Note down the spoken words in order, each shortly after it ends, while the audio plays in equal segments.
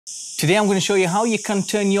Today I'm going to show you how you can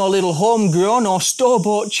turn your little homegrown or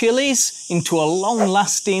store-bought chilies into a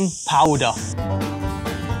long-lasting powder.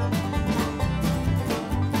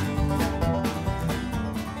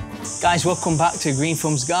 Guys, welcome back to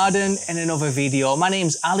Greenthumbs Garden and another video. My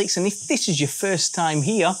name's Alex, and if this is your first time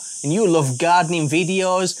here and you love gardening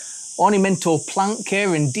videos, ornamental plant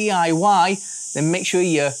care and DIY, then make sure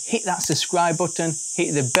you hit that subscribe button,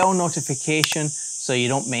 hit the bell notification so you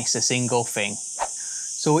don't miss a single thing.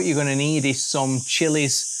 So what you're going to need is some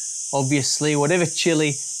chilies, obviously, whatever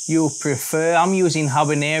chili you prefer. I'm using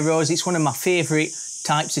Habaneros. It's one of my favourite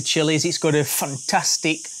types of chilies. It's got a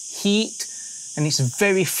fantastic heat and it's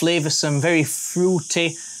very flavoursome, very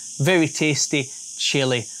fruity, very tasty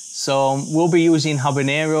chili. So we'll be using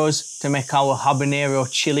Habaneros to make our habanero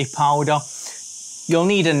chili powder. You'll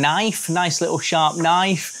need a knife, nice little sharp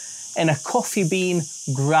knife, and a coffee bean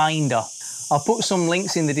grinder. I'll put some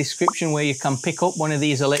links in the description where you can pick up one of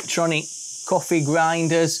these electronic coffee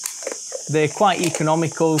grinders. They're quite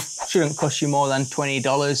economical, shouldn't cost you more than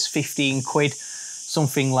 $20, 15 quid,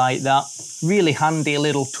 something like that. Really handy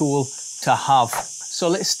little tool to have. So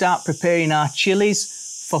let's start preparing our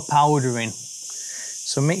chilies for powdering.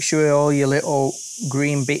 So make sure all your little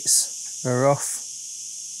green bits are off.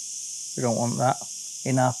 We don't want that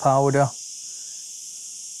in our powder.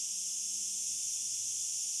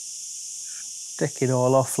 Take it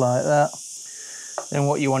all off like that. Then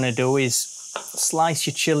what you want to do is slice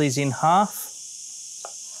your chilies in half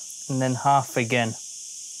and then half again.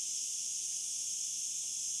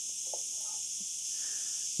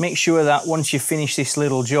 Make sure that once you finish this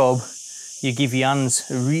little job, you give your hands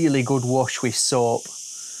a really good wash with soap,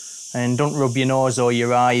 and don't rub your nose or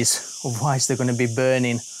your eyes, otherwise they're going to be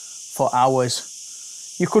burning for hours.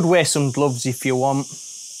 You could wear some gloves if you want,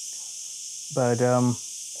 but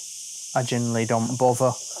I generally don't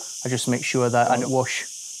bother. I just make sure that I wash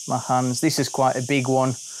my hands. This is quite a big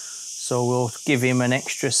one, so we'll give him an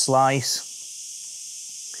extra slice.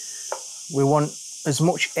 We want as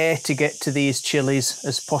much air to get to these chilies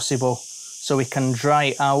as possible so we can dry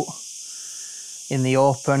it out in the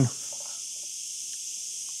open,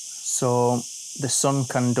 so the sun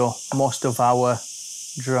can do most of our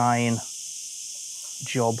drying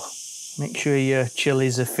job. Make sure your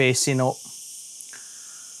chilies are facing up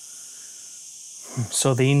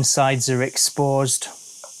so the insides are exposed.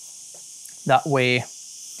 That way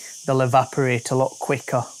they'll evaporate a lot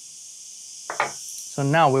quicker. So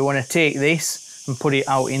now we want to take this and put it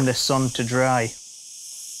out in the sun to dry.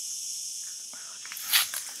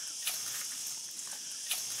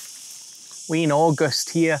 We're in August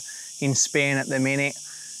here in Spain at the minute.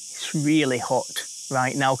 It's really hot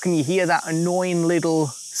right now. Can you hear that annoying little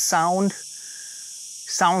sound?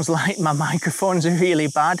 Sounds like my microphones are really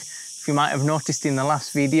bad. If you might have noticed in the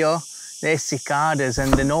last video, they're cicadas,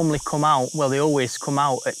 and they normally come out, well, they always come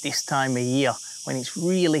out at this time of year when it's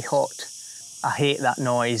really hot. I hate that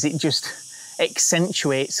noise. It just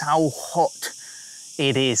accentuates how hot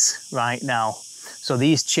it is right now. So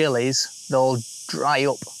these chilies, they'll dry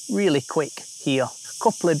up really quick here. A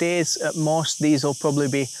couple of days at most, these will probably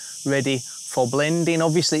be ready for blending.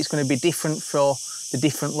 Obviously, it's going to be different for the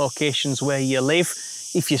different locations where you live.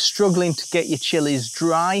 If you're struggling to get your chilies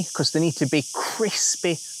dry, because they need to be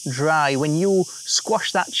crispy dry. When you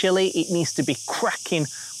squash that chili, it needs to be cracking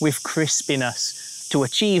with crispiness. To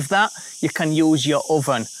achieve that, you can use your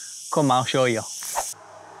oven. Come, I'll show you.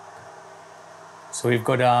 So we've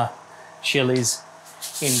got our chilies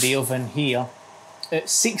in the oven here at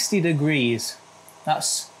 60 degrees.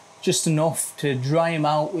 That's just enough to dry them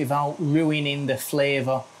out without ruining the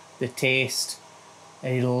flavour, the taste.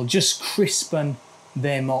 It'll just crispen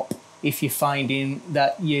them up if you're finding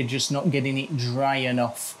that you're just not getting it dry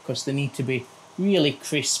enough, because they need to be really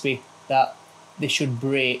crispy, that they should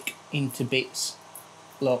break into bits.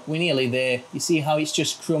 Look, we're nearly there. You see how it's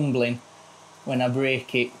just crumbling when I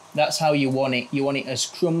break it? That's how you want it. You want it as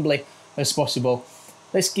crumbly as possible.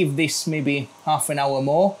 Let's give this maybe half an hour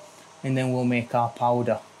more and then we'll make our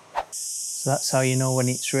powder. So that's how you know when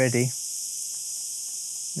it's ready.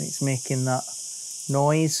 It's making that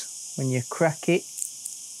noise when you crack it.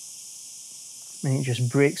 And it just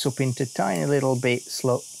breaks up into tiny little bits,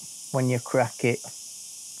 look, when you crack it.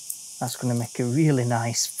 That's going to make a really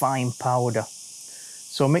nice fine powder.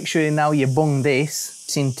 So make sure now you bung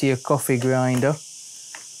this into your coffee grinder.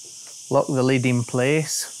 Lock the lid in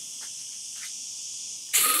place.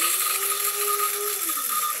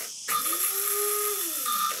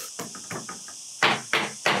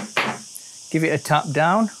 Give it a tap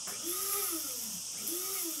down.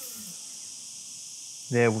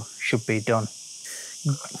 There, should be done.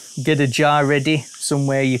 Get a jar ready,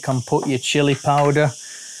 somewhere you can put your chili powder.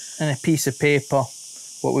 and a piece of paper,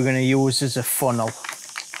 what we're going to use as a funnel.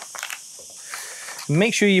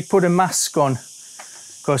 Make sure you put a mask on,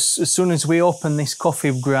 because as soon as we open this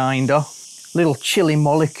coffee grinder, little chili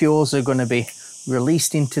molecules are going to be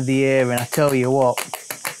released into the air, and I tell you what,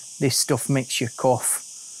 this stuff makes you cough.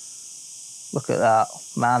 Look at that,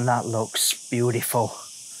 man, that looks beautiful.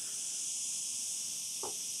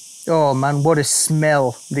 Oh man, what a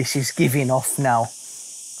smell this is giving off now.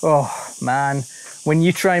 Oh man, when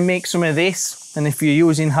you try and make some of this, and if you're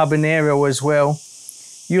using habanero as well,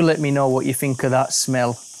 you let me know what you think of that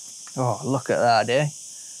smell. Oh, look at that, eh?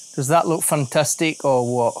 Does that look fantastic or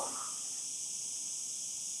what?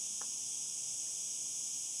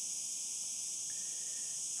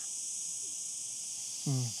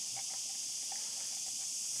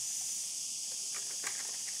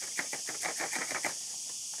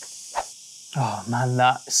 Oh man,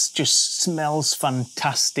 that just smells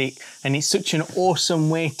fantastic, and it's such an awesome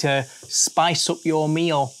way to spice up your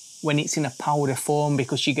meal when it's in a powder form,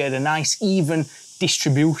 because you get a nice even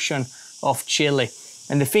distribution of chili.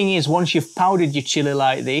 And the thing is, once you've powdered your chili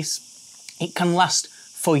like this, it can last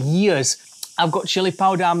for years. I've got chili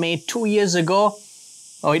powder I made 2 years ago.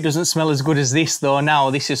 Oh, it doesn't smell as good as this though now,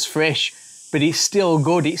 this is fresh, but it's still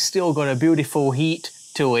good, it's still got a beautiful heat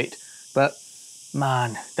to it. But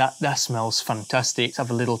man, that smells fantastic. Let's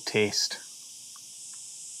have a little taste.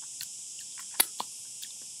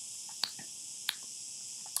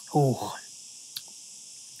 Oh,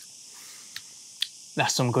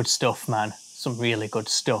 that's some good stuff, man. Some really good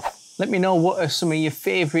stuff. Let me know, what are some of your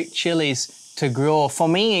favourite chilies to grow? For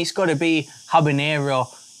me, it's got to be habanero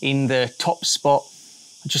in the top spot.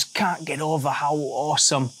 I just can't get over how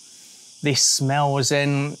awesome this smells.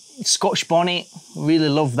 And Scotch bonnet, really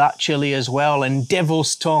love that chili as well. And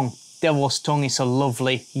devil's tongue. Devil's tongue is a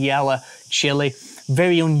lovely yellow chili.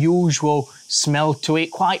 Very unusual smell to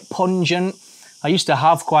it, quite pungent. I used to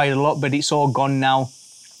have quite a lot, but it's all gone now.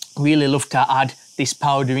 Really love to add this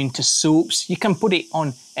powder into soups. You can put it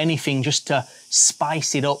on anything just to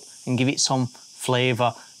spice it up and give it some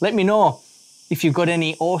flavour. Let me know if you've got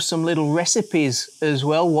any awesome little recipes as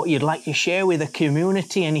well, what you'd like to share with the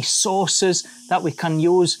community, any sauces that we can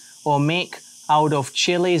use or make out of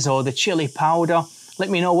chilies or the chili powder. Let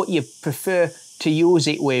me know what you prefer to use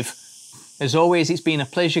it with. As always, it's been a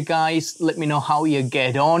pleasure, guys. Let me know how you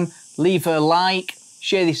get on. Leave a like,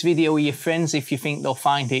 share this video with your friends if you think they'll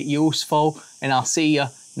find it useful, and I'll see you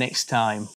next time.